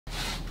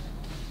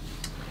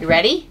You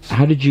ready?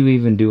 How did you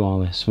even do all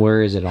this?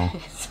 Where is it all?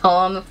 It's all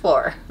on the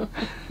floor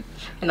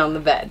and on the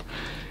bed.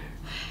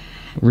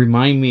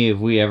 Remind me if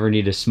we ever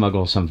need to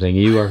smuggle something.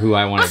 You are who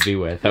I want to be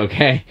with,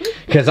 okay?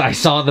 Because I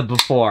saw the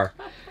before.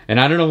 And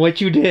I don't know what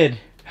you did.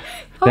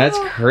 That's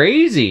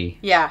crazy.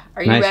 Yeah.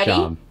 Are you nice ready?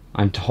 Nice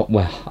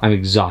job. I'm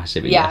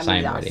exhausted, but yeah, yes,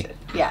 I'm ready.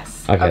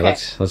 Yes. Okay,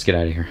 let's get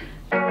out of here.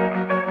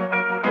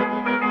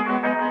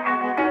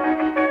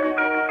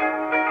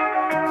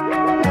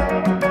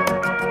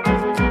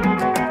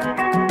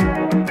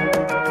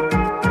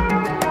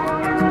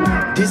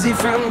 Dizzy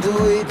from the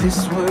way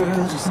this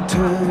world is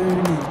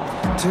turning.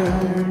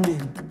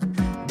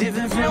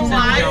 Different from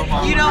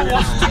you know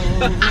what?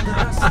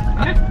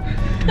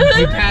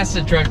 We passed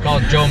a truck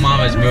called Joe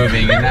Mama's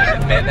Moving,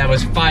 and that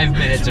was 5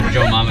 minutes of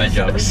Joe Mama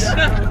jokes.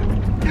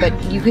 But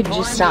you could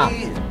just stop.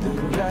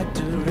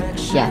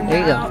 Yeah,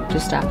 there you go.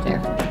 Just stop there.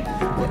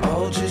 We're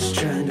all just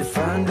trying to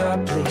find our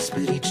place,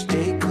 but each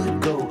day could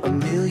go a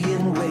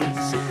million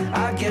ways.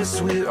 I guess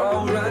we're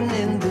all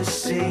running the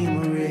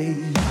same race.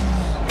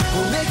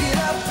 We'll make it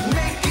up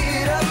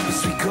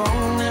as we go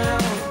now.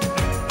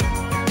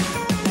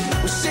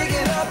 We'll shake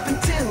it up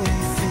until we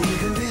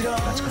figure it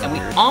out. And we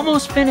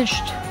almost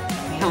finished.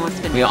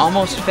 We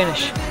almost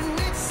finished.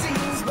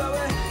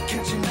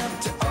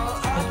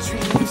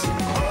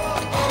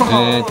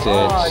 Oh,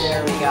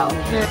 there we go.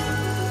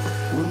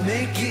 We'll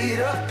make it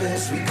up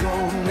as we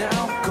go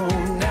now.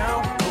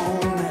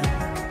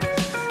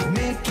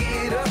 Make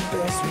it up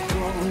as we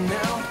go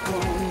now.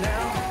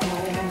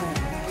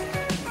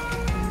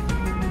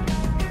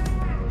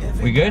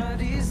 We good?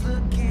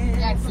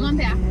 Yeah, come on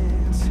back.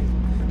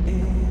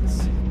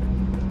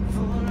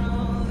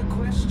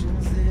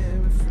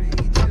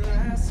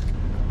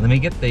 Let me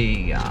get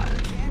the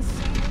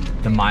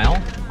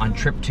mile on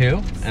trip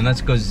 2, and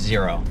let's go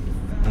 0.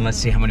 And let's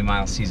see how many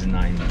miles season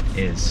 9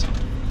 is.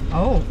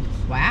 Oh,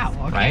 wow,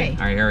 okay. Right?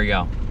 All right, here we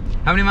go.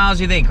 How many miles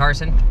do you think,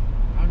 Carson?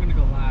 I'm gonna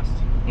go last.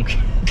 Okay.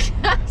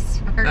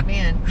 Smart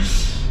man.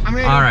 I'm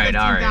gonna all go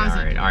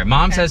right.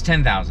 Mom says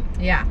 10,000.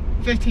 Yeah.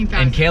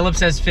 15,000. And Caleb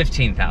says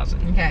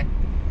 15,000. Okay.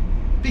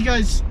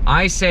 Because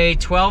I say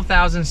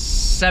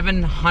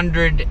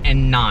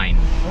 12,709.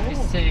 I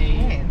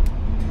say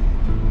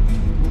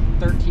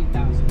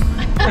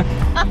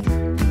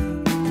 13,000.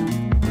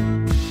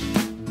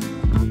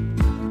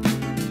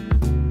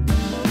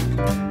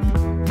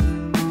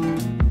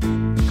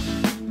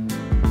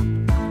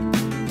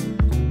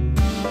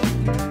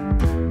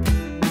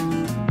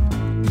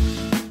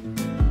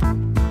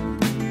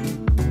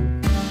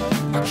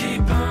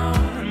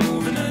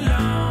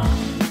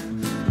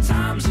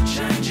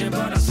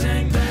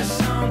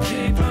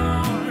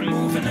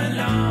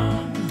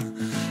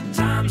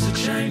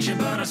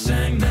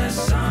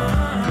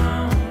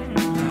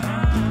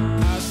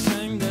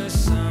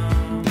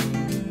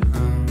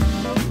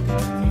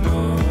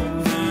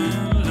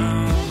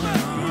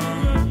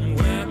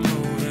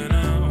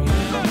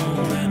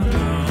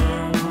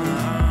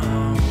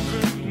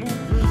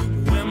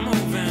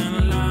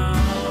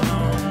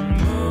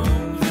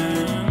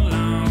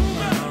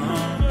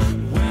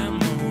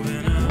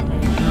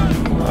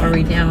 Are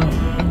we down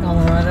in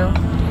Colorado?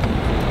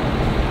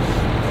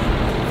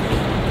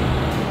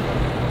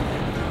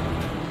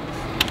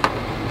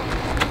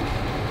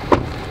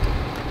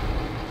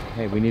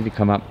 Hey, we need to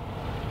come up.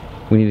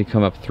 We need to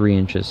come up 3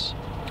 inches.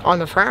 On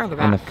the front or the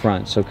back? On the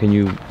front. So can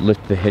you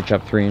lift the hitch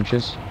up 3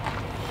 inches?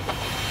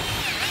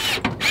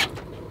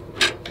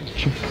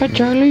 Hi,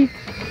 Charlie.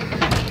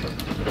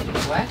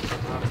 What?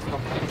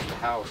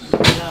 No.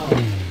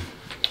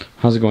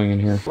 How's it going in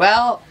here?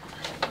 Well,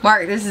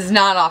 Mark, this is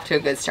not off to a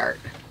good start.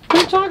 What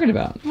are you talking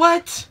about?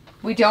 What?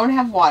 We don't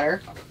have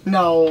water.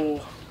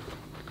 No.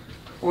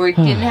 We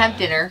didn't have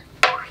dinner.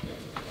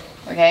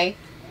 Okay?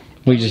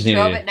 We just need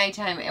drove at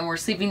nighttime and we're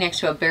sleeping next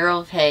to a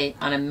barrel of hay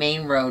on a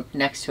main road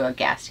next to a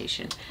gas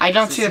station. I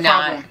don't see the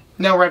problem.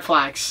 No red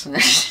flags.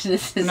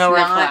 This is no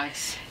red not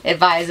flags.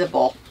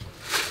 advisable.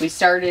 We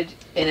started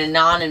in a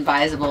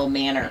non-advisable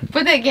manner.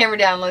 Put that camera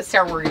down. Let's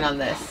start working on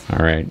this.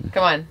 All right.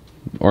 Come on.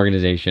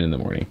 Organization in the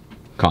morning.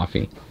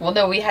 Coffee. Well,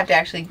 no, we have to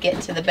actually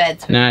get to the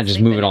bed. So Nah, just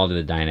move it all to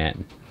the dinette.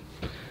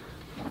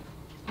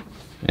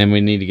 And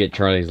we need to get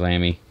Charlie's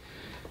lammy.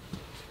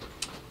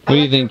 What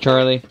do you think,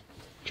 Charlie?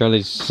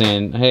 Charlie's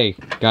saying, "Hey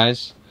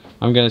guys,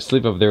 I'm gonna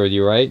sleep up there with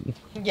you, right?"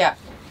 Yeah.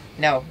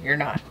 No, you're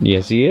not.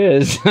 Yes, he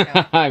is. No.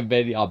 I'll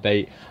bet.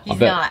 He's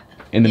not.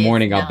 In the He is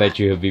morning, I'll not. bet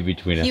you he'll be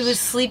between us. He was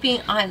sleeping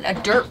on a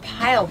dirt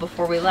pile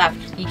before we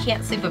left. He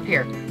can't sleep up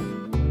here.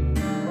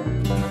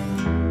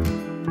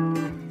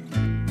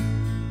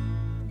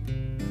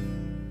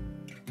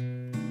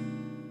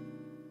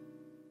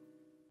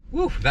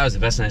 Woo, that was the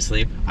best night's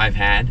sleep I've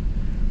had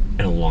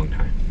in a long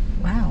time.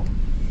 Wow.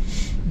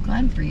 I'm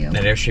glad for you.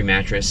 That Airstream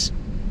mattress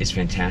is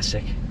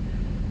fantastic.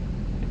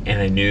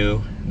 And I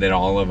knew that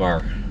all of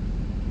our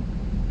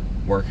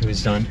work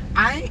was done.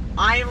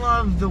 I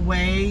love the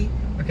way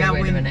that wait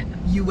a when minute.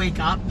 you wake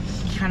up,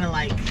 you kind of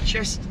like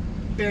just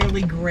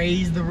barely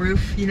graze the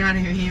roof, you know what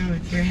I mean,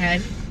 with your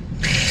head.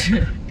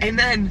 And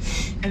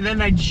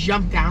then I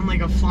jumped down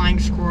like a flying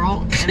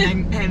squirrel,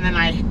 and then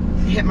I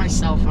hit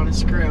myself on a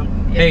screw.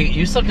 Hey,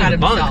 you slept in the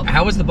bunk.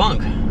 How was the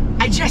bunk?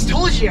 I just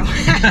told you.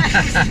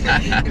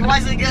 It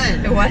wasn't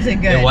good. It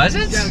wasn't good. It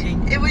wasn't?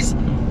 Joking. It was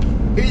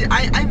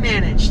I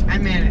managed.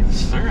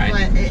 All right.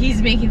 But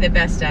He's making the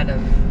best out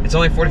of It's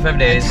only 45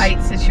 days. a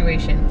tight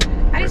situation.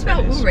 How do you spell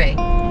 45 days. Ouray?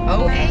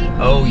 O-A?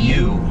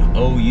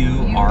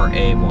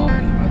 O-U-R-A-Y.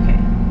 Okay.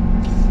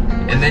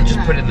 And then just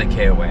put in the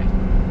K away.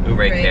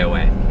 Ouray K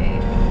away. Okay.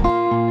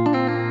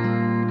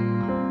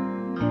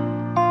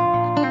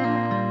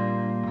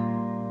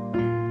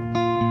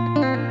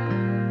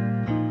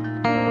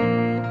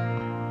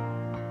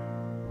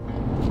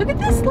 Look at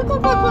this. Look. See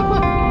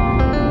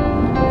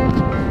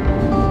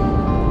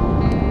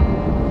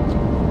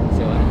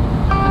what?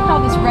 Look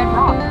all this red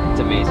rock. It's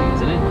amazing,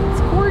 isn't it?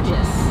 It's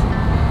gorgeous.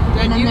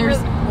 And then there's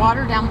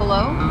water down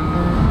below.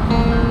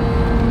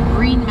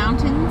 Green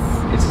mountains.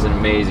 This is an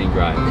amazing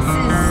drive. This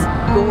is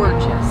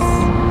gorgeous.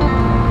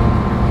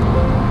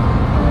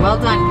 Well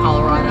done,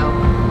 Colorado.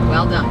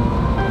 Well done.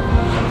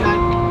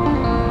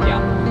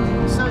 Yeah.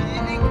 So do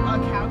you think a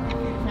cow could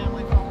feed a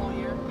family for a whole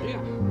year? Yeah.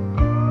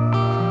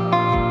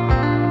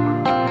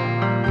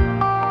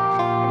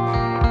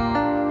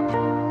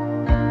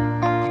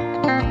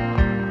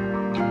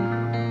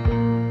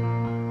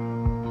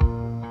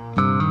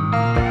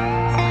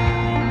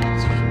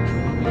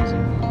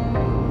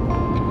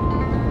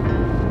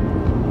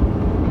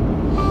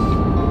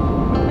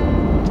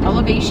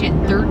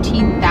 Elevation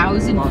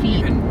 13,000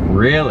 feet.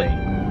 Really?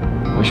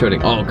 We'll show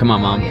it. Oh, come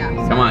on, Mom. Oh, yeah.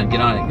 Come on,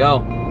 get on it. Go.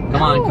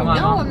 Come on, come on.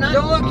 No, I'm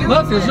not.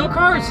 Look, there's no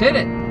cars. Hit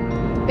it.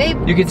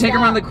 Babe, You can take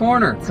stop. around the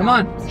corner. Come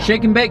on. Stop.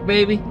 Shake and bake,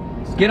 baby.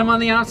 Get them on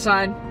the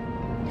outside.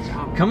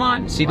 Come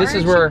on. See, Why this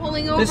is aren't you where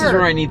pulling this is over?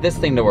 where I need this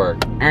thing to work.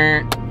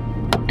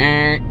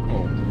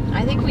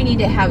 I think we need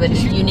to have a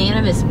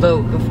unanimous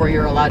vote before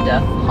you're allowed to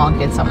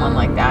honk at someone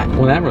like that.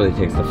 Well, that really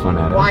takes the fun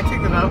out Well, of I it.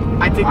 take the vote.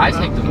 I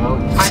take the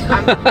vote.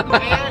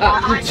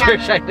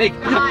 Trish, I think.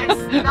 The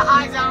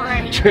eyes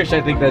outrage. Trish, I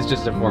think that's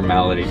just a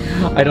formality.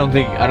 I don't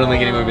think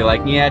anyone would be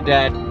like, yeah,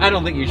 Dad, I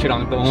don't think you should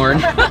honk the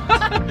horn.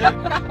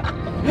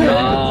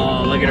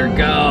 Oh, look at her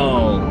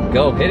go.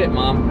 Go, hit it,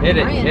 Mom. Hit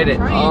it, Trying, hit it.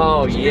 trying.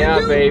 Oh, yeah,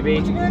 baby.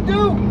 What you gonna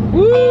do?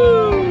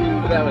 Woo!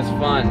 That was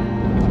fun.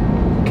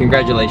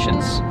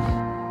 Congratulations.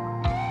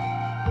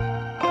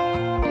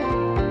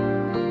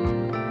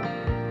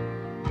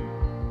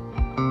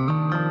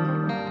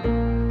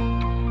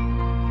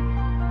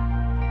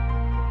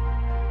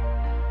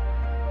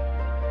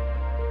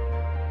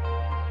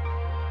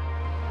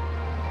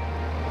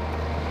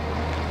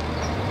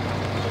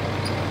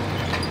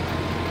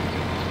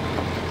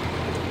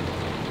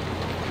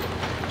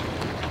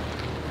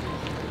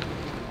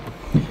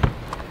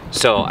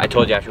 So I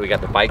told you after we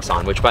got the bikes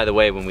on, which by the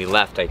way, when we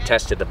left, I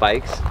tested the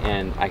bikes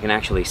and I can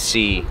actually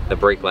see the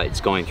brake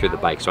lights going through the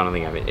bike, so I don't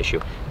think I have an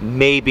issue.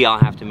 Maybe I'll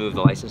have to move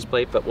the license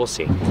plate, but we'll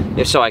see.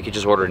 If so, I could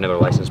just order another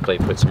license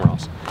plate, put it somewhere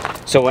else.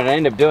 So what I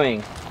ended up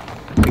doing,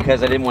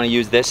 because I didn't want to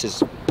use this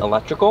as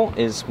electrical,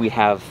 is we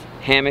have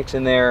hammocks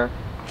in there.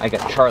 I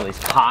got Charlie's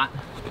cot.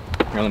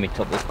 Here, let me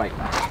tilt this bike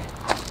back.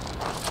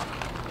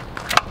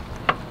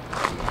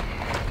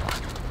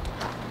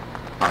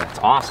 Oh, that's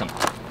awesome.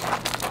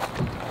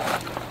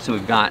 So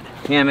we've got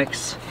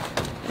hammocks,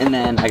 and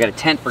then I got a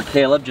tent for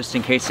Caleb just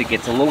in case it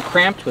gets a little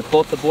cramped with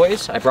both the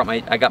boys. I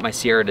got my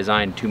Sierra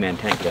Design 2-man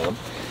tent, Caleb.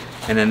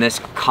 And then this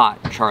cot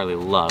Charlie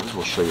loves.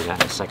 We'll show you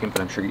that in a second, but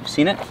I'm sure you've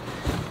seen it.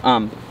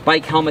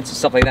 Bike helmets and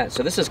stuff like that.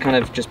 So this has kind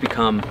of just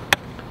become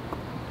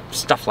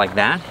stuff like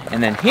that.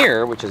 And then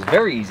here, which is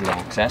very easy to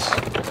access,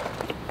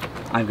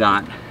 I've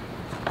got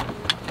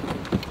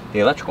the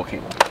electrical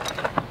cable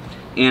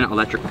and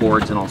electric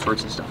cords and all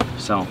sorts of stuff.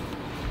 So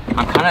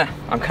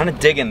I'm kind of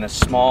digging the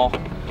small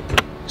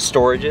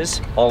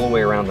storages all the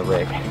way around the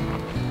rig.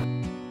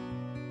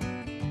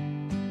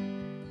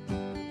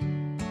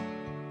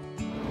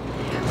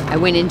 I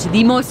went into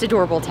the most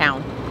adorable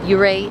town,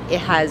 Ouray. It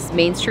has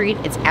Main Street.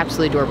 It's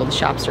absolutely adorable. The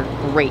shops are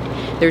great.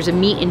 There's a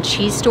meat and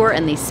cheese store,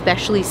 and they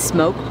specially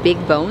smoke big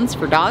bones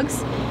for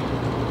dogs.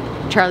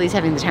 Charlie's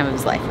having the time of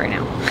his life right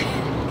now.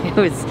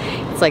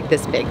 It's like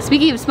this big.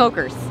 Speaking of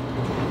smokers,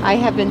 I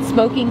have been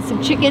smoking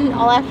some chicken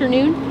all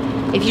afternoon.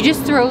 If you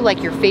just throw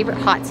like your favorite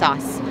hot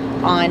sauce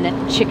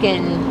on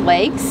chicken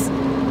legs,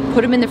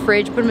 put them in the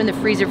fridge, put them in the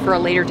freezer for a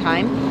later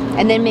time,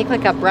 and then make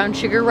like a brown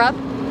sugar rub,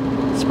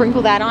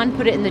 sprinkle that on,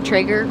 put it in the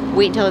Traeger,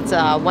 wait until it's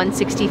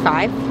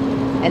 165,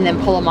 and then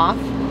pull them off.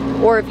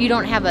 Or if you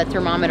don't have a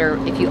thermometer,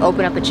 if you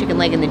open up a chicken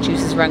leg and the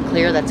juices run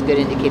clear, that's a good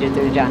indicator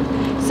they're done.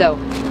 So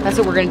that's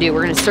what we're gonna do.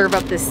 We're gonna serve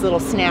up this little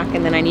snack,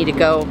 and then I need to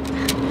go,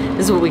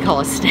 this is what we call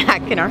a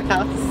snack in our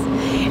house,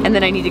 and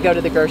then I need to go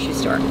to the grocery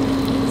store.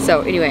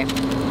 So anyway,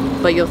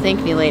 but you'll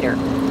thank me later.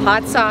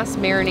 Hot sauce,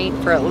 marinate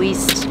for at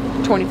least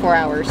 24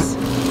 hours.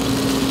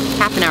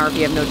 Half an hour if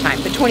you have no time,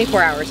 but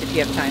 24 hours if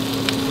you have time.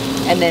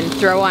 And then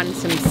throw on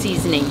some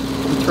seasoning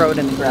and throw it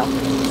in the grill.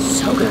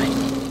 So good.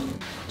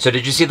 So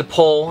did you see the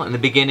poll in the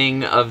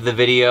beginning of the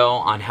video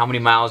on how many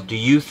miles do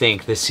you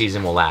think this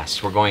season will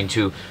last? We're going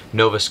to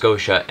Nova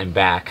Scotia and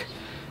back,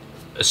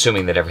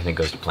 assuming that everything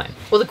goes to plan.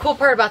 Well, the cool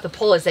part about the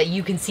poll is that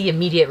you can see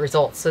immediate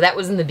results. So that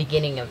was in the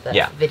beginning of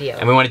the video.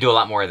 And we want to do a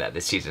lot more of that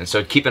this season.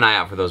 So keep an eye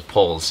out for those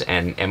polls.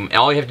 And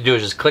all you have to do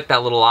is just click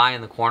that little eye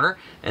in the corner,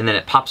 and then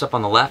it pops up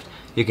on the left.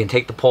 You can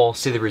take the poll,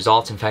 see the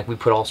results. In fact, we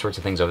put all sorts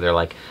of things over there,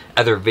 like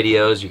other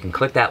videos. You can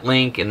click that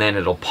link, and then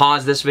it'll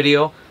pause this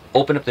video,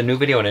 open up the new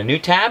video in a new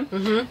tab,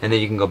 and then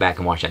you can go back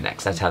and watch that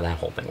next. That's how that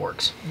whole thing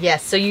works.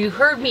 Yes, so you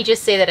heard me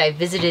just say that I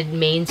visited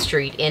Main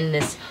Street in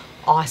this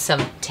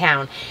awesome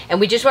town. And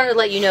we just wanted to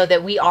let you know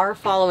that we are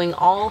following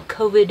all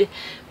COVID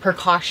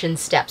precaution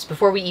steps.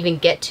 Before we even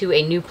get to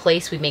a new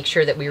place, we make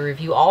sure that we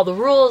review all the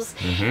rules,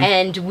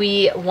 and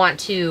we want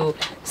to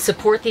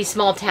support these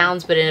small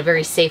towns, but in a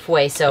very safe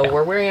way. So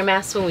we're wearing a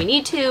mask when we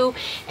need to,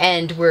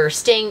 and we're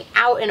staying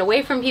out and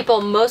away from people.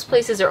 Most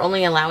places are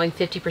only allowing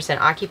 50%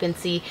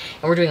 occupancy,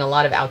 and we're doing a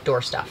lot of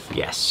outdoor stuff.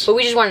 Yes. But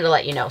we just wanted to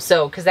let you know,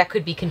 so, because that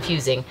could be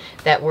confusing,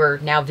 that we're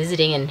now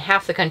visiting and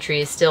half the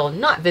country is still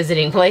not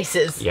visiting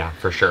places. Yeah,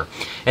 for sure.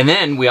 And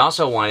then we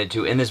also wanted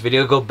to, in this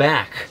video, go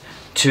back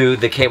to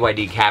the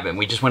KYD cabin.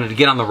 We just wanted to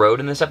get on the road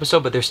in this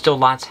episode, but there's still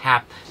lots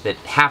that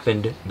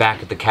happened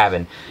back at the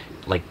cabin,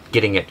 like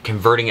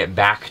converting it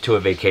back to a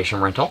vacation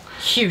rental.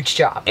 Huge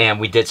job. And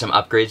we did some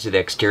upgrades to the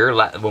exterior.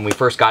 When we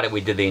first got it, we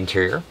did the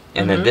interior.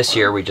 And then this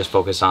year, we just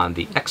focused on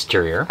the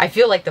exterior. I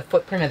feel like the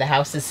footprint of the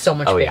house is so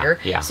much bigger.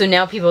 Yeah. So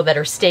now people that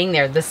are staying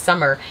there this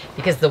summer,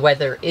 because the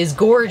weather is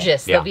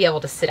gorgeous, they'll be able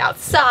to sit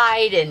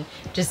outside and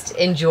just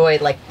enjoy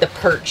like the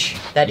perch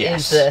that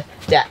is the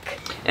deck.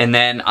 And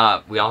then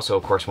we also,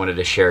 of course, wanted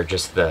to share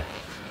just the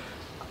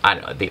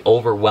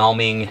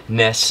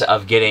overwhelmingness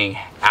of getting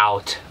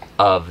out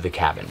of the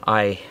cabin.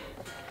 I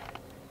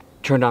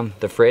turned on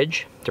the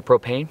fridge to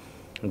propane,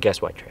 and guess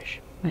what, Trish?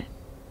 What?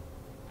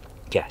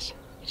 Guess.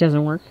 It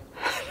doesn't work?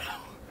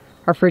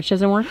 Our fridge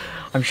doesn't work?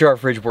 I'm sure our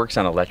fridge works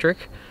on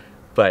electric,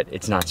 but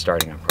it's not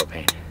starting on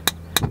propane.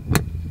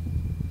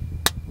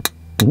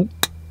 Oh,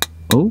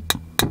 oh,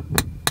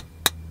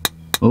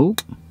 oh,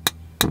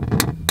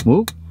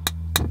 oh.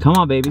 Come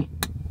on, baby.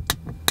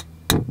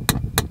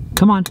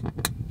 Come on.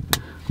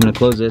 I'm gonna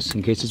close this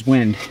in case it's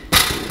wind.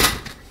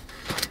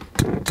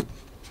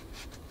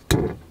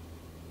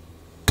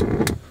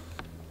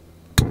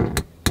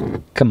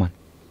 Come on.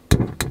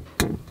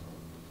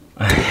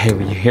 Hey,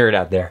 when you hear it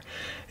out there,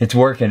 it's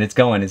working, it's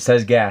going. It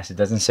says gas, it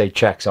doesn't say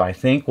check. So I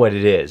think what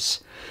it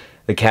is,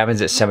 the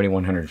cabin's at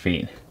 7,100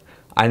 feet.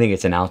 I think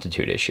it's an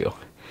altitude issue.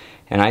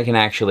 And I can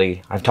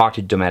actually, I've talked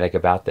to Dometic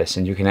about this,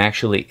 and you can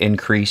actually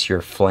increase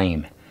your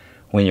flame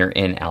when you're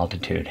in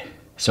altitude.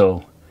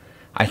 So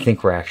I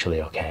think we're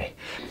actually okay.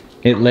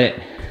 It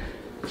lit.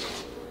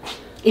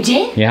 It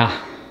did? Yeah.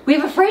 We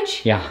have a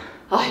fridge? Yeah.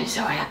 Oh, I'm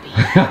so happy.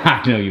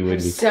 I know you would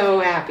be. So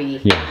happy.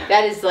 Yeah.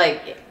 That is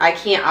like, I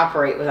can't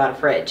operate without a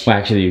fridge. Well,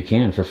 actually you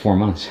can for 4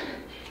 months.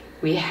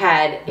 We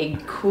had a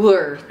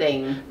cooler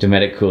thing.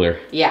 Dometic cooler.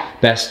 Yeah.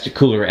 Best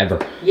cooler ever.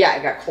 Yeah,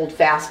 it got cold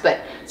fast,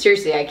 but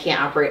seriously, I can't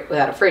operate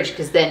without a fridge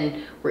because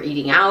then we're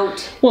eating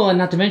out. Well, and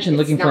not to mention,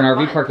 looking for an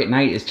RV fun. park at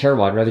night is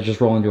terrible. I'd rather just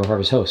roll into a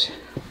Harvest Host.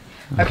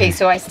 Okay,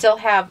 so I still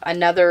have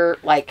another,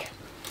 like,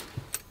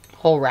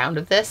 whole round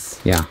of this.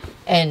 Yeah.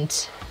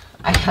 And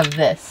I have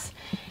this.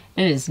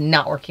 And it is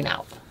not working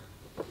out.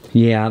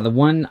 Yeah, the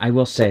one, I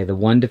will say, the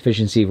one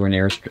deficiency for the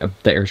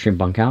Airstream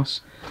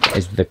bunkhouse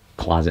is the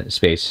closet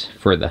space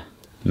for the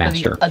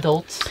master. The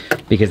adults.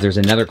 Because there's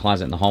another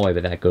closet in the hallway,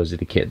 but that goes to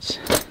the kids.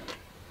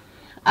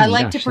 I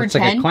like to It's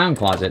pretend. like a clown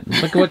closet.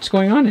 Look at what's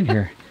going on in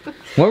here.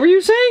 What were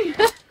you saying?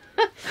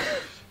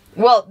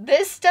 Well,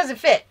 this doesn't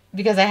fit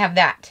because I have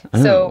that.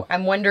 Oh. So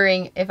I'm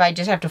wondering if I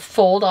just have to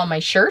fold all my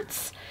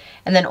shirts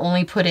and then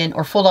only put in,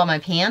 or fold all my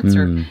pants,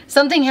 or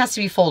something has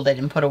to be folded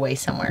and put away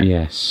somewhere.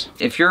 Yes.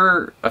 If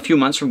you're a few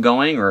months from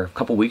going or a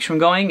couple weeks from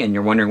going and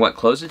you're wondering what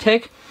clothes to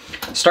take,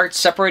 start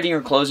separating your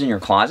clothes in your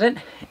closet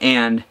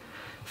and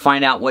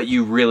find out what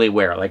you really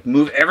wear. Like,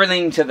 move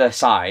everything to the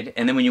side,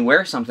 and then when you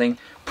wear something,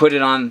 put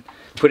it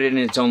in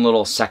its own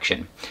little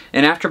section.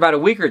 And after about a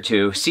week or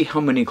two, see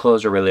how many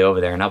clothes are really over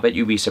there, and I'll bet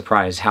you'd be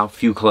surprised how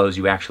few clothes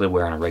you actually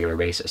wear on a regular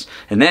basis.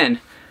 And then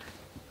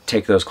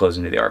take those clothes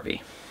into the RV.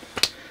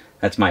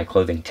 That's my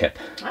clothing tip.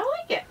 I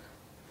like it.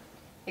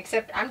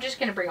 Except I'm just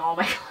gonna bring all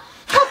my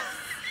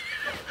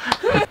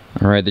clothes.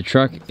 All right, the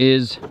truck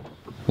is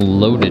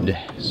loaded.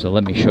 So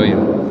let me show you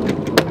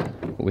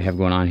what we have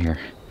going on here.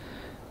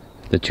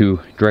 The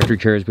two directory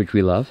chairs, which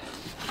we love.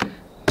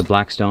 The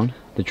Blackstone,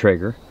 the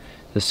Traeger.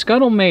 The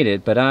Scuttle made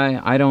it, but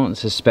I don't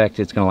suspect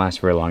it's gonna last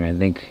very long. I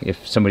think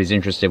if somebody's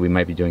interested, we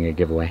might be doing a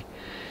giveaway.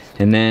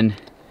 And then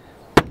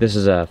this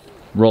is a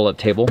roll-up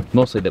table,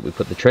 mostly that we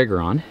put the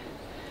Traeger on.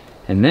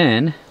 And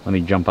then, let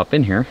me jump up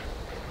in here.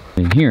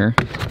 In here,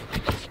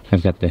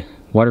 I've got the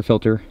water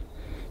filter,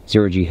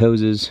 0G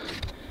hoses,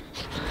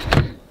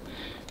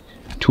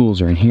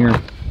 tools are in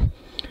here,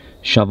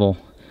 shovel,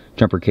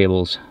 jumper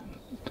cables,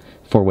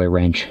 4-way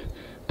wrench,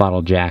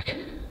 bottle jack,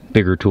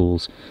 bigger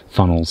tools,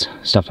 funnels,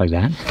 stuff like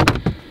that.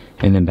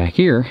 And then back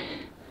here,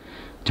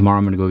 Tomorrow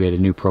I'm gonna go get a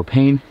new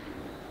propane.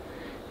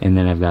 And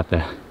then I've got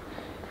the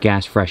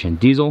gas, fresh, and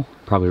diesel.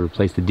 Probably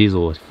replace the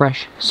diesel with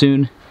fresh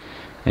soon.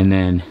 And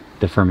then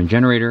the Furman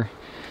generator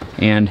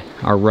and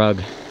our rug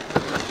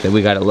that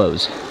we got at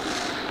Lowe's.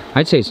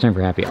 I'd say it's time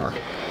for happy hour.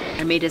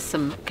 I made us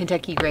some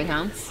Kentucky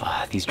Greyhounds.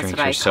 Oh, these That's drinks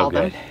what are I so call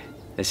good. them.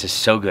 This is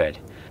so good.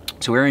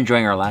 So we're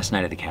enjoying our last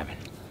night at the cabin.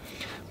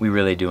 We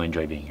really do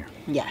enjoy being here.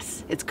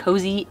 Yes, it's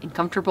cozy and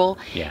comfortable.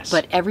 Yes.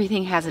 But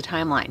everything has a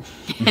timeline.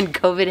 And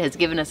COVID has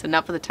given us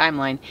enough of the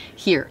timeline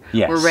here.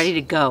 Yes. We're ready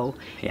to go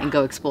Yeah. and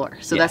go explore.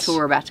 So that's Yes. what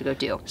we're about to go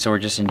do. So we're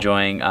just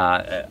enjoying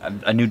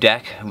a new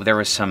deck. There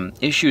was some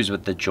issues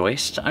with the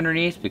joist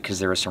underneath because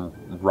there was some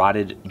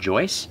rotted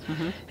joists.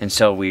 And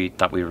so we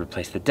thought we'd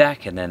replace the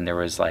deck, and then there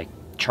was like,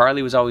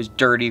 Charlie was always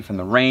dirty from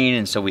the rain,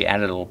 and so we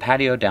added a little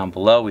patio down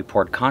below. We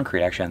poured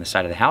concrete actually on the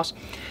side of the house.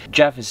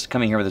 Jeff is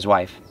coming here with his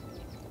wife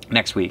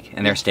next week,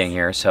 and they're staying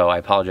here, so I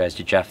apologize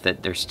to Jeff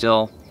that there's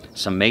still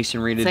some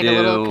masonry to It's do. like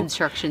a little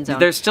construction zone.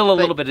 There's still a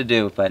But little bit to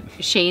do, but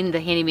Shane, the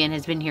handyman,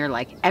 has been here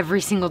like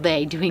every single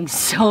day doing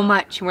so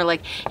much. And we're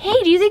like,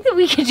 hey, do you think that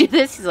we could do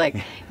this? He's like,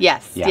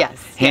 yes, yeah.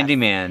 yes.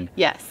 Handyman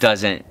Yes.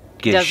 doesn't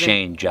give Doesn't-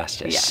 Shane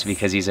justice Yes.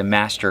 because he's a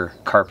master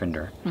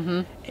carpenter,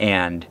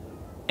 and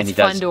he It's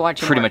does fun to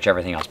watch him pretty work. much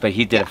everything else. But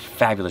he did Yeah. a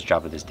fabulous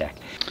job with his deck.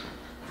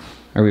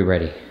 Are we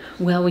ready?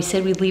 Well, we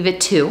said we'd leave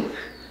at 2,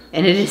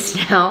 and it is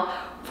now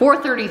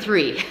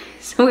 4:33.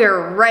 So we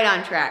are right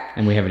on track.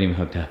 And we haven't even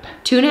hooked up.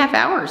 2.5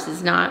 hours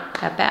is not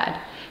that bad.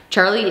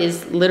 Charlie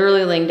is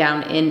literally laying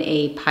down in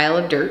a pile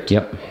of dirt.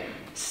 Yep.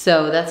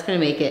 So that's gonna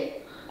make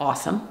it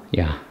awesome.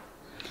 Yeah.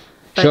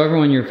 But- Show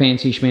everyone your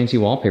fancy schmancy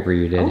wallpaper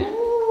you did.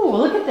 Oh,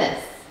 look at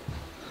this.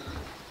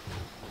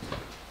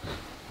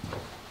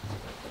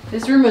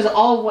 This room was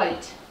all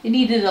white. It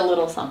needed a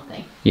little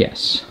something.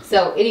 Yes.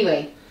 So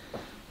anyway,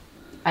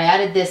 I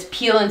added this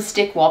peel and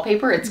stick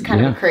wallpaper. It's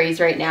kind of Yeah. a craze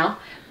right now,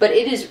 but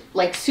it is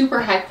like super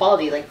high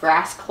quality, like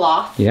grass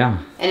cloth. Yeah.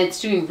 And it's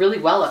doing really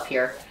well up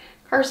here.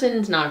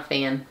 Carson's not a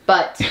fan,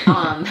 but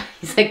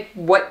he's like,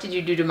 what did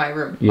you do to my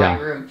room? Yeah. My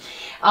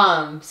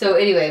room. So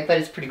anyway, but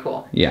it's pretty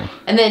cool. Yeah.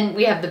 And then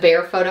we have the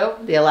bear photo,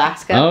 the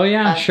Alaska. Oh,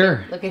 yeah,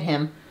 sure. Look at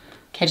him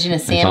catching a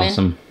That's salmon.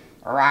 awesome.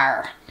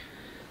 Rawr.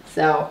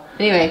 So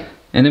anyway,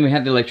 And then we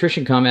had the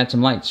electrician come, add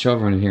some lights. Show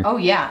everyone in here. oh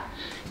yeah.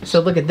 So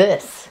look at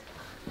this.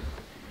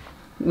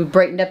 We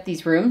brightened up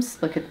these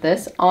rooms. Look at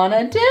this on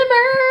a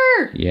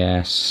dimmer.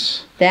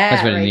 Yes. That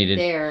That's what right it needed.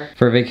 there.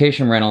 For a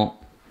vacation rental,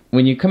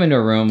 when you come into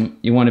a room,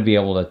 you want to be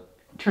able to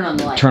Turn on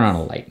the light. turn on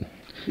a light.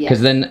 Yes. Because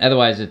then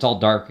otherwise it's all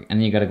dark and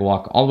then you got to go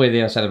walk all the way to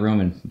the other side of the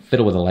room and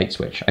fiddle with a light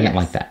switch. I didn't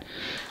Yes. like that.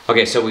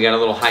 Okay, so we got a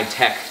little high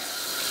tech.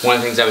 One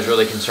of the things I was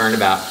really concerned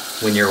about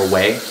when you're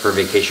away for a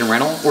vacation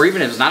rental, or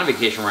even if it's not a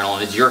vacation rental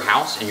and it's your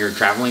house and you're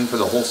traveling for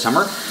the whole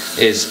summer,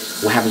 is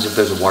what happens if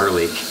there's a water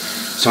leak.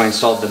 So I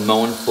installed the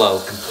Moen Flow,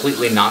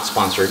 completely not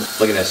sponsored.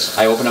 Look at this.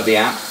 I open up the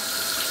app,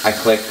 I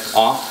click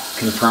off,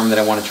 confirm that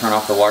I want to turn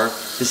off the water.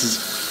 This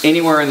is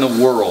anywhere in the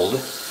world.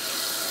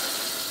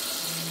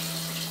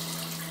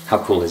 How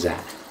cool is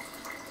that?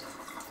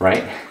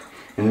 Right?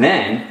 And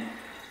then,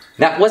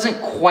 that wasn't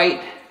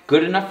quite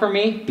good enough for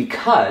me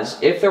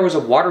because if there was a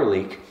water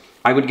leak,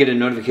 I would get a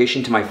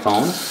notification to my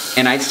phone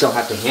and I'd still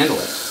have to handle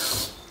it.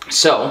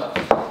 So,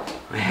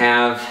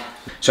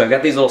 I've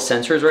got these little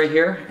sensors right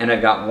here, and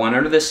I've got one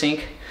under the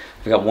sink,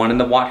 I've got one in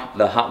the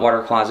hot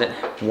water closet,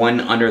 one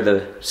under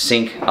the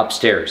sink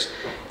upstairs.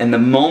 And the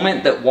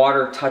moment that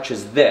water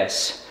touches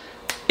this,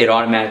 it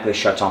automatically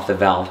shuts off the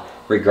valve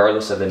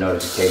regardless of the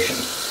notification.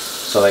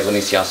 So like, let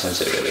me see how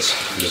sensitive it is.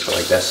 You just go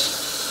like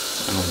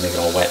this. I don't want to make it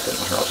all wet, but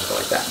here, I'll just go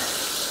like that.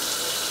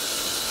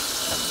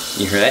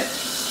 You hear that?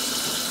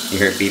 You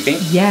hear it beeping?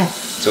 Yes.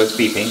 So it's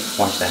beeping.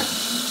 Watch that.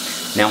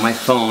 Now my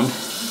phone.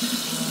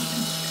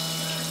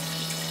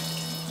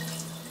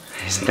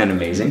 Isn't that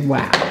amazing?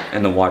 Wow.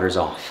 And the water's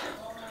off.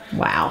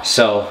 Wow.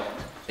 So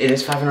it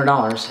is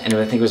 $500, and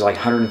I think it was like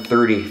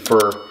 $130 for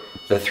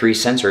the 3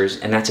 sensors,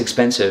 and that's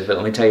expensive. But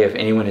let me tell you, if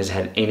anyone has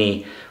had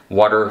any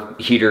water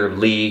heater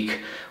leak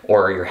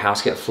or your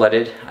house get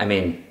flooded, I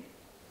mean,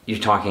 you're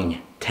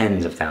talking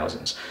tens of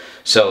thousands.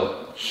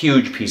 So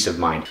huge peace of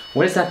mind.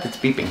 What is that that's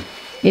beeping?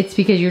 It's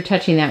because you're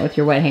touching that with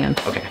your wet hand.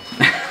 Okay.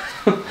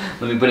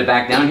 Let me put it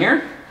back down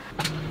here.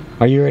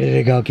 Are you ready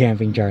to go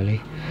camping,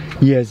 Charlie?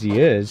 Yes, he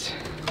is.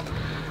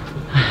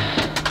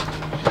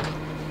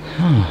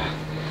 Oh,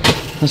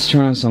 let's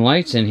turn on some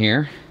lights in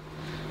here.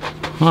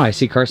 Oh, I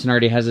see Carson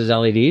already has his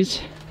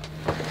LEDs.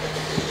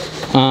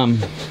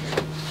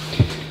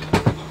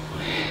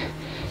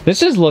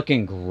 This is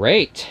looking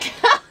great.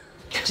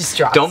 Just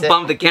drops Don't it.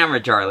 bump the camera,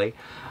 Charlie.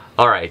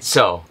 All right,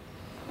 so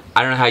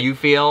I don't know how you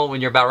feel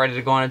when you're about ready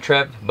to go on a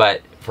trip,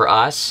 but for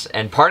us,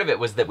 and part of it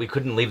was that we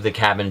couldn't leave the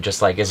cabin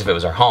just like as if it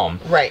was our home.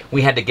 Right.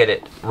 We had to get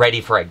it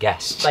ready for a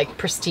guest. Like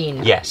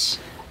pristine. Yes,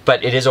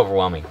 but it is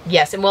overwhelming.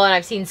 Yes, and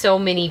I've seen so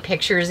many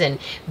pictures and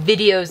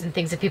videos and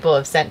things that people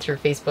have sent through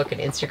Facebook and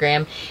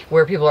Instagram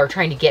where people are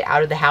trying to get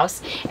out of the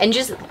house, and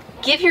just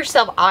give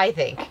yourself, I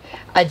think,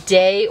 a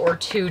day or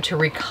two to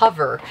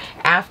recover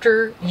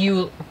after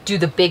you do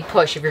the big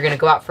push. If you're going to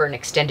go out for an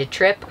extended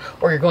trip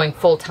or you're going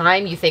full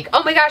time, you think,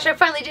 oh my gosh, I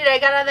finally did it. I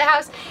got out of the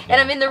house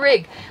and I'm in the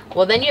rig.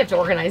 Well, then you have to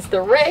organize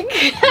the rig.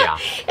 Yeah.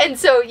 And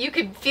so you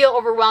could feel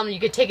overwhelmed and you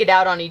could take it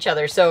out on each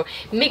other. So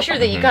make sure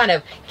that you kind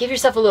of give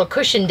yourself a little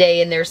cushion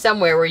day in there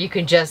somewhere where you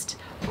can just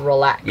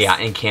relax. Yeah,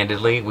 and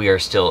candidly, we are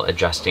still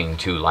adjusting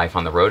to life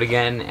on the road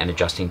again and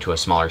adjusting to a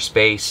smaller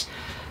space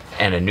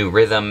and a new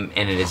rhythm,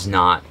 and it's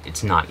not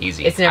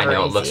easy. It's never I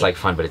know easy. it looks like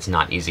fun, but it's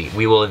not easy.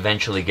 We will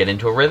eventually get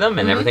into a rhythm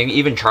and everything.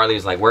 Even Charlie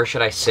was like, where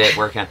should I sit?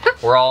 Where can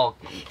we're all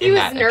He in was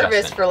that nervous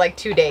adjustment. for like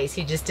 2 days.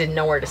 He just didn't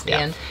know where to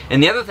stand.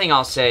 And the other thing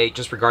I'll say,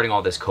 just regarding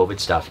all this COVID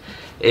stuff,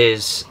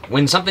 is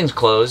when something's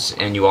closed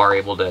and you are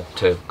able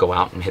to go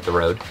out and hit the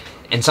road,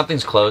 and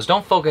something's closed,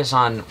 don't focus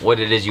on what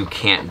it is you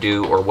can't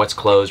do or what's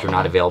closed or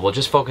not available.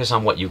 Just focus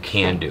on what you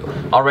can do.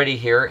 Already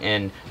here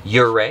in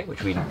Ouray,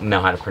 which we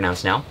know how to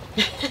pronounce now,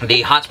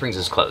 the hot springs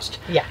is closed.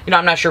 Yeah. You know,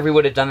 I'm not sure if we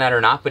would have done that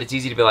or not, but it's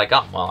easy to be like,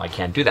 oh, well, I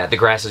can't do that. The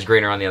grass is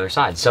greener on the other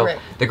side. So Right.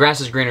 the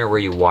grass is greener where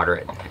you water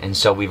it. And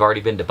so we've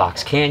already been to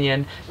Box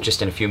Canyon.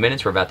 Just in a few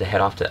minutes, we're about to head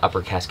off to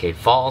Upper Cascade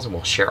Falls, and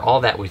we'll share all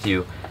that with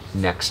you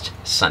next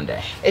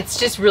Sunday. It's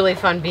just really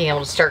fun being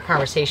able to start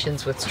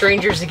conversations with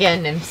strangers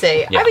again and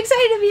say, Yeah. I'm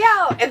excited to be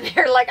out. And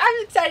they're like,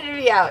 I'm excited to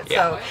be out.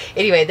 Yeah. So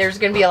anyway, there's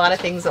going to be a lot of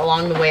things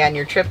along the way on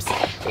your trips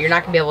that you're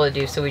not going to be able to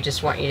do. So we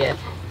just want you to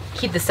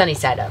keep the sunny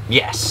side up.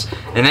 Yes.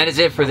 And that is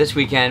it for this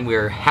weekend.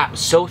 We're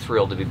so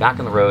thrilled to be back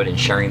on the road and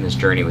sharing this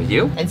journey with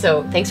you. And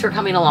so thanks for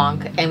coming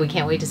along, and we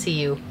can't wait to see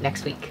you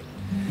next week.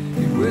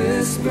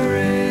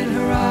 Whispering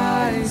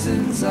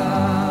horizons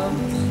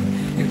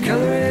arms, your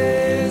color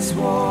is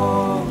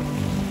warm.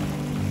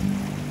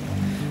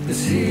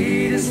 This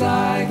heat is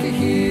like a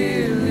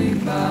healing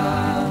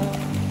balm.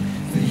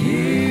 The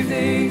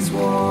evening's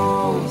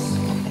walls,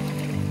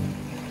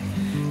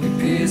 you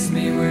pierce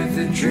me with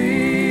the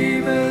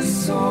dreamer's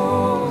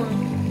sword,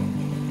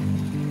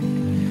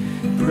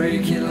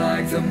 breaking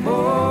like the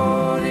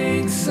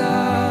morning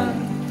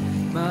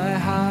sun. My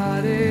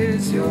heart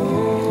is yours.